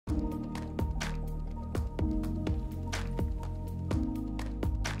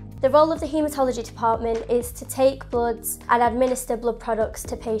The role of the haematology department is to take bloods and administer blood products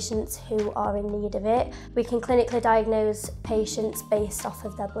to patients who are in need of it. We can clinically diagnose patients based off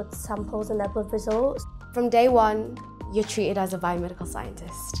of their blood samples and their blood results. From day one, you're treated as a biomedical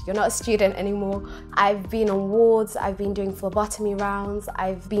scientist. You're not a student anymore. I've been on wards, I've been doing phlebotomy rounds,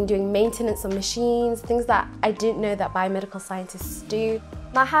 I've been doing maintenance on machines, things that I didn't know that biomedical scientists do.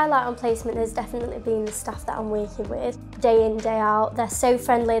 My highlight on placement has definitely been the staff that I'm working with, day in, day out. They're so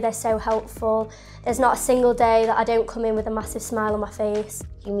friendly, they're so helpful. There's not a single day that I don't come in with a massive smile on my face.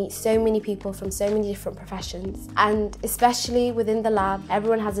 You meet so many people from so many different professions, and especially within the lab,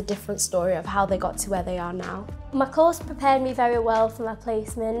 everyone has a different story of how they got to where they are now. My course prepared me very well for my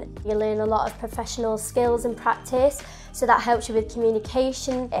placement. You learn a lot of professional skills and practice, so that helps you with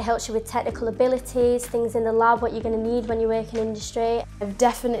communication, it helps you with technical abilities, things in the lab, what you're going to need when you work in industry. I've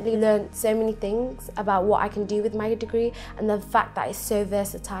definitely learned so many things about what I can do with my degree and the fact that it's so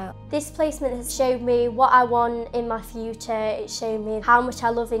versatile. This placement has showed me what I want in my future. It's shown me how much I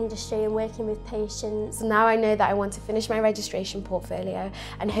love industry and working with patients. So now I know that I want to finish my registration portfolio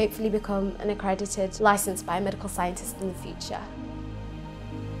and hopefully become an accredited licensed biomedical scientist in the future.